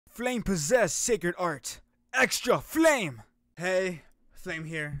Flame possess sacred art. Extra flame! Hey, Flame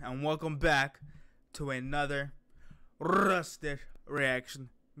here, and welcome back to another RUSTAGE reaction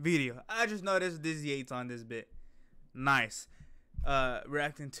video. I just noticed DizzyEight's on this bit. Nice.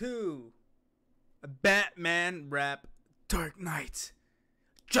 Reacting to a Batman rap, Dark Knight,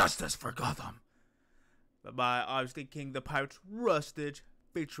 Justice for Gotham, by obviously King the Pirates RUSTAGE,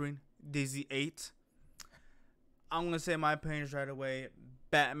 featuring DizzyEight. I'm gonna say my opinions right away.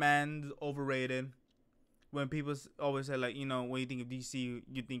 Batman's overrated. When people always say, like, you know, when you think of DC,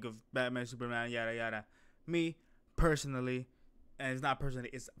 you think of Batman, Superman, yada yada. Me personally, and it's not personally,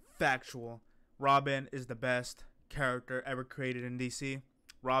 it's factual, Robin is the best character ever created in DC.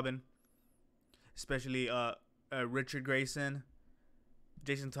 Robin, especially Richard Grayson.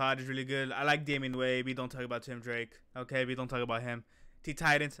 Jason Todd is really good. I like Damian Wayne. We don't talk about Tim Drake. Okay, we don't talk about him.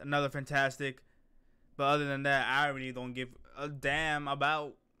 T-Titans, another fantastic. But other than that, I really don't give a damn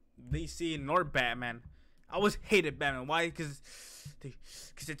about DC nor Batman. I always hated Batman. Why? Because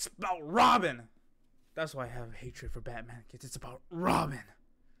it's about Robin. That's why I have hatred for Batman. Because it's about Robin.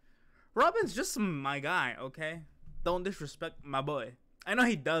 Robin's just my guy, okay? Don't disrespect my boy. I know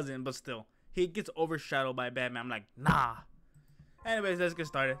he doesn't, but still. He gets overshadowed by Batman. I'm like, nah. Anyways, let's get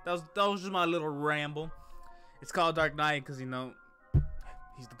started. That was just my little ramble. It's called Dark Knight because, you know,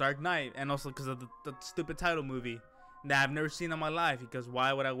 he's the Dark Knight. And also because of the stupid title movie that I've never seen in my life. Because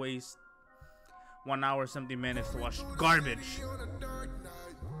why would I waste 1 hour something minutes to watch garbage?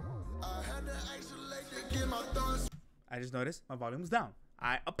 I just noticed my volume's down.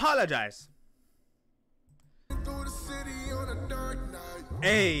 I apologize.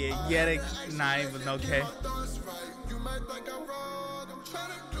 Hey, yet a night, but okay.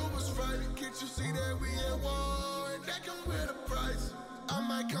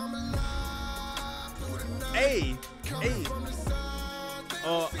 Hey, hey.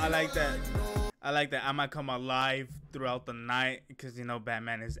 Oh, I like that. I like that. I might come alive throughout the night because, you know,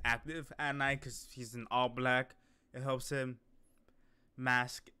 Batman is active at night because he's in all black. It helps him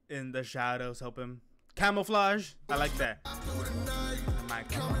mask in the shadows, help him camouflage. I like that. I might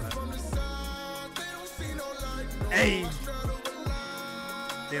come alive. Hey,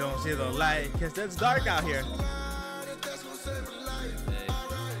 they don't see the light because it's dark out here.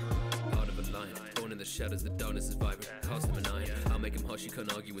 The shadows, the darkness is vibrant. Cast him an eye. I'll make him hush. You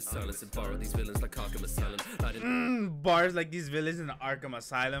can't argue with silence and borrow these villains like Arkham Asylum. Bars like these villains in Arkham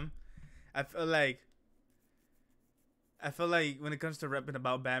Asylum. I feel like when it comes to rapping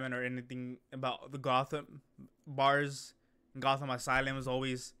about Batman or anything about the Gotham, bars in Gotham Asylum is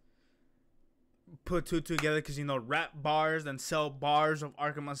always put two together because, you know, rap bars and sell bars of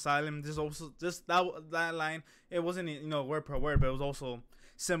Arkham Asylum. There's also just that line. It wasn't, you know, word per word, but it was also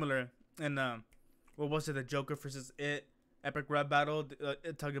similar in what was it, the Joker versus It epic rap battle?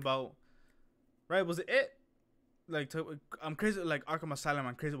 It talked about, right? Was it? Like, I'm crazy, like Arkham Asylum.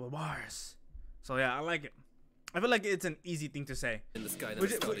 I'm crazy with bars. So yeah, I like it. I feel like it's an easy thing to say.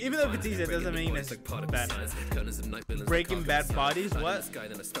 Which, even though it's easy, it doesn't mean it's bad. Breaking bad bodies, what?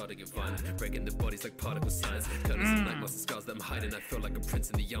 Breaking the bodies like particle signs. Scars that I'm hiding. I feel like a prince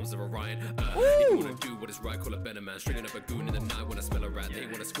in the arms of Orion. You wanna do what is right, call a better man. Stringing up a goon in the night when I smell a rat. They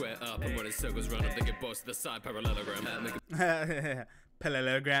wanna square up and running circles round them. They get boss to the side, parallelogram.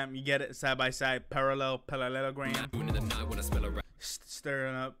 Parallelogram, you get it? Side by side, parallelogram. Goon in the night when I smell a rat.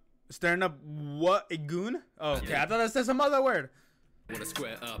 Stirring up what? A goon? Oh, okay, I thought that said some other word. Want to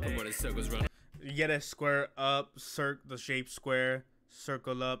square up and running circles round. You get a square up, the shape square,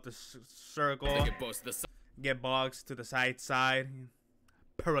 circle up, the circle. Get box to the side.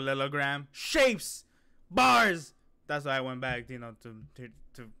 Parallelogram. Shapes! Bars! That's why I went back, you know, to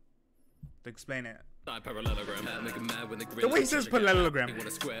explain it. Parallelogram. The way it says parallelogram.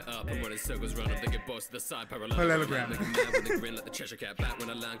 Parallelogram. Like the Cheshire Cat, back when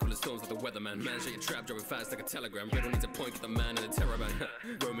I land, calling storms like the weatherman. Man, shake your trap, driving fast like a telegram. You don't need to point to the man in the terror man.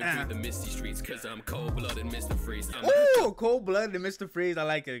 Roaming through the misty streets, cause I'm cold-blooded Mr. Freeze. Ooh, cold-blooded Mr. Freeze. I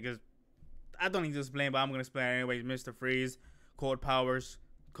like it because I don't need to explain, but I'm gonna explain anyways. Mr. Freeze, cold powers,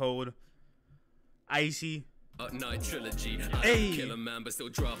 cold, icy. Night trilogy. Hey. Kill a man but still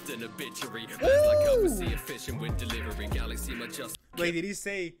draft an obituary. Like Alpha efficient with delivery. Galaxy my just. Wait, did he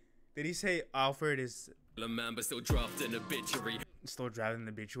say Alfred is a man but still draft an obituary? Still drafting an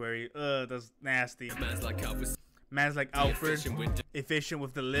obituary. That's nasty. Man's like Alfred, efficient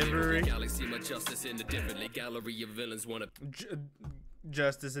with delivery. Galaxy my justice in a different league. Gallery of villains wanna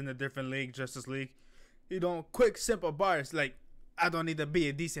justice in a different league, Justice League. You don't quick simple bars like I don't need to be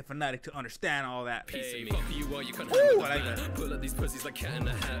a DC fanatic to understand all that. Piece of me. Fuck you while you can't Ooh, handle I like the that. man. Pull up these pussies like cat in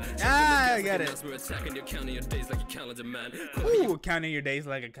a hat. Ah, I get it. We're attacking your counting your days like a calendar man. Ooh, counting your days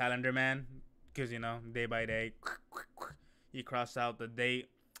like a calendar, man. Because, you know, day by day, you cross out the date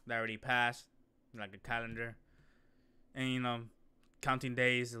that already passed, like a calendar. And, you know, counting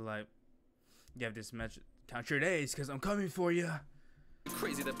days is like, you have this message, count your days because I'm coming for you.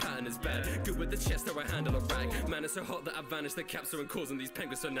 Crazy, the pattern is bad. Good with the chest, how I handle a rag. Man, it's so hot that I vanish the caps are causing these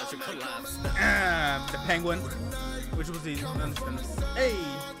penguins so natural collapse. The penguin, which was the hey,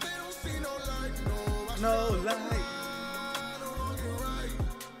 no light.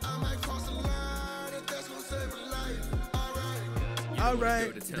 All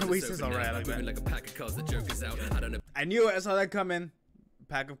right, the waist is all right. I like that. Like a pack of cards, the Joker's out. I don't know. I knew it. I saw that coming.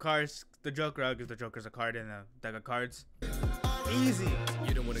 Pack of cards, the Joker out because the Joker's a card in a deck of cards. Easy.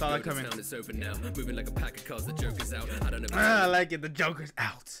 You don't want to saw go that to coming. town, it's over now. Moving like a pack of cards, the Joker's out. I don't know. I like it. The Joker's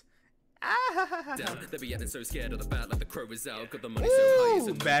out. Down. They be getting so scared of the bat like the crow is out. Got the money so high, Ooh, it's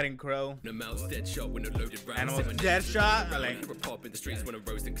a Bat and Crow. no mouse, dead shot with no loaded rounds. Animals, dead shot. I like. We're pop in the streets when I'm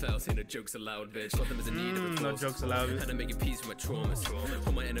roasting clouds. Ain't no jokes allowed, bitch. Gotham is in need of a No force. jokes allowed. Had to make a peace with my traumas.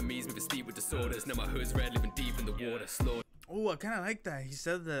 All my enemies moving steep with disorders. Now my hood's red, living deep in the water. Slaughter. Oh, I kind of like that. He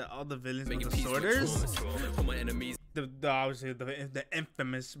said that all the villains were Making the peace with my sorters. traumas. All my enemies The obviously the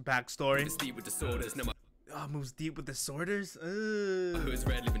infamous backstory. moving steep with disorders. Now my Moves deep with the sorters. hood's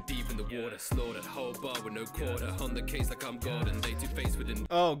red, living deep in the water. Slaughtered, whole bar with no quarter. On the case like I'm Gordon. They two-faced within.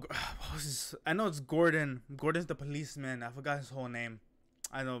 Oh, what was this? I know it's Gordon. Gordon's the policeman. I forgot his whole name.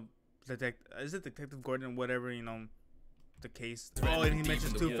 I know is it Detective Gordon? Whatever, you know, the case. Oh, and he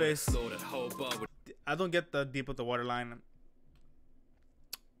mentions Two-Face. Slaughtered, whole bar with. I don't get the deep with the water line.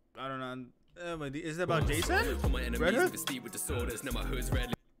 I don't know. Wait, is it about Jason? All my enemies Red Hood? moving steep with disorders. Now my hood's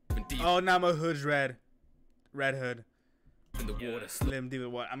red, living deep Oh, now my hood's red. Red Hood. in the water. Slim deep in the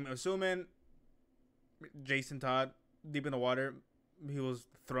water. I'm assuming Jason Todd deep in the water. He was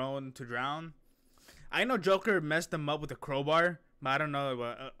thrown to drown. I know Joker messed him up with a crowbar, but I don't know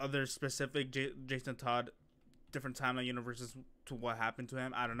about other specific Jason Todd different timeline universes to what happened to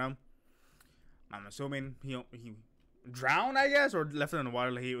him. I don't know. I'm assuming he drowned, I guess, or left in the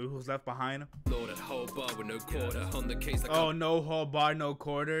water. Like he was left behind. Loaded whole bar with no quarter. On the case like Oh, no whole bar, no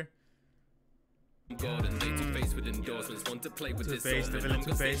quarter. I'm Gordon. They two-faced with endorsements. Want to play with this Two-Face, the ornament. villain I'm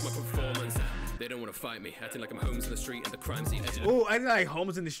gonna stage my Two-Face. performance. They don't want to fight me. Acting like I'm Holmes in the street and the crime scene. Edge of the Oh, I like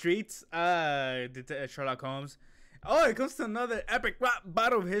Holmes in the streets. Sherlock Holmes. Oh, it comes to another epic rap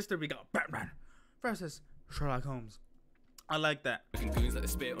battle of history. We got Batman versus Sherlock Holmes. I like that. fucking goons like the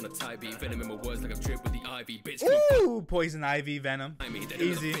spit on a tie beat. Venom in my words like I'm dripped with the ivy. Bitch, Ooh, Poison Ivy, Venom.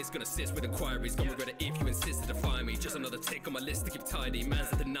 Easy. It's gonna assist with inquiries. Gonna regret it if you insist to defy me. Just another tick on my list to keep tidy. Man's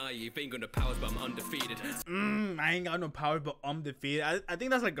the naive. Ain't got no powers, but I'm undefeated. I ain't got no power, but I'm defeated. I think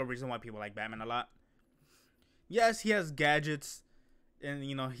that's like a reason why people like Batman a lot. Yes, he has gadgets, and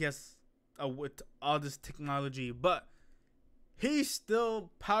you know he has with all this technology, but he's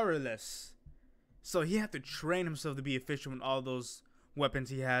still powerless. So he had to train himself to be efficient with all those weapons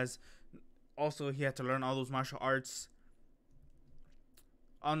he has. Also, he had to learn all those martial arts.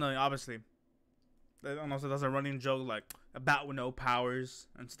 Oh no, obviously. And also, that's a running joke, like a bat with no powers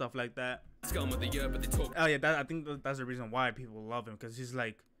and stuff like that. Scum of the year, but they talk. Oh yeah, I think that's the reason why people love him, because he's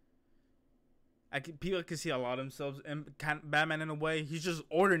like, people can see a lot of themselves in Batman in a way. He's just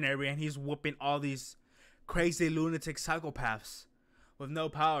ordinary, and he's whooping all these crazy lunatic psychopaths with no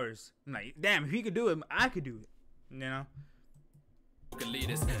powers. I'm like, damn, if he could do it, I could do it. You know?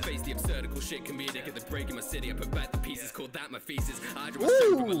 Leaders face the absurdical shit comedic at the break in my city. I put back the pieces, called that my thesis. I draw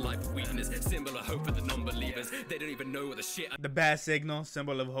strength from a life of weakness, symbol of hope for the non-believers. They don't even know what the shit I The bad signal,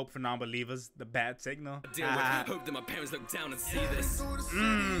 symbol of hope for non-believers. The bad signal. deal with. Hope that my parents look down and see this.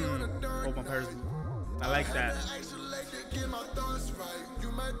 Hope my parents. I like that.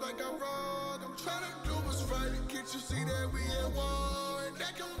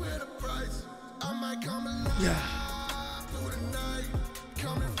 Yeah.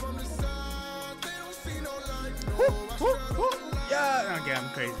 Yeah. Okay, I'm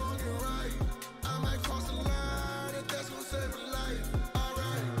crazy.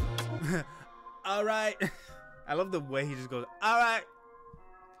 All right. I love the way he just goes. All right.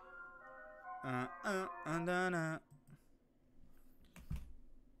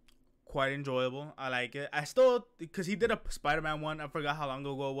 Quite enjoyable. I like it. I still, because he did a Spider-Man one. I forgot how long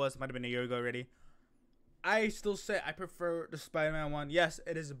ago it was. It might have been a year ago already. I still say I prefer the Spider-Man one. Yes,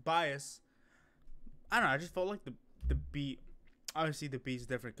 it is biased. I don't know. I just felt like the beat. Obviously, the beat's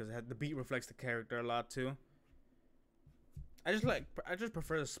different because the beat reflects the character a lot too. I just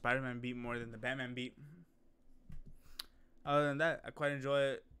prefer the Spider-Man beat more than the Batman beat. Other than that, I quite enjoy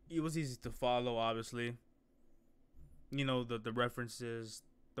it. It was easy to follow, obviously. You know, the references,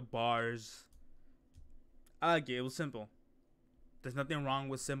 the bars. I like it. It was simple. There's nothing wrong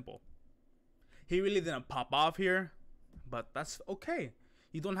with simple. He really didn't pop off here, but that's okay.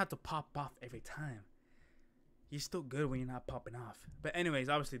 You don't have to pop off every time. You're still good when you're not popping off. But anyways,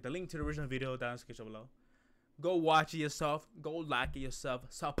 obviously, the link to the original video down in the description below. Go watch it yourself. Go like it yourself.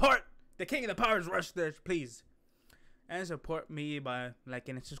 Support the king of the powers, Rustage, please. And support me by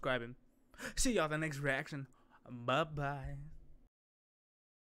liking and subscribing. See y'all in the next reaction. Bye-bye.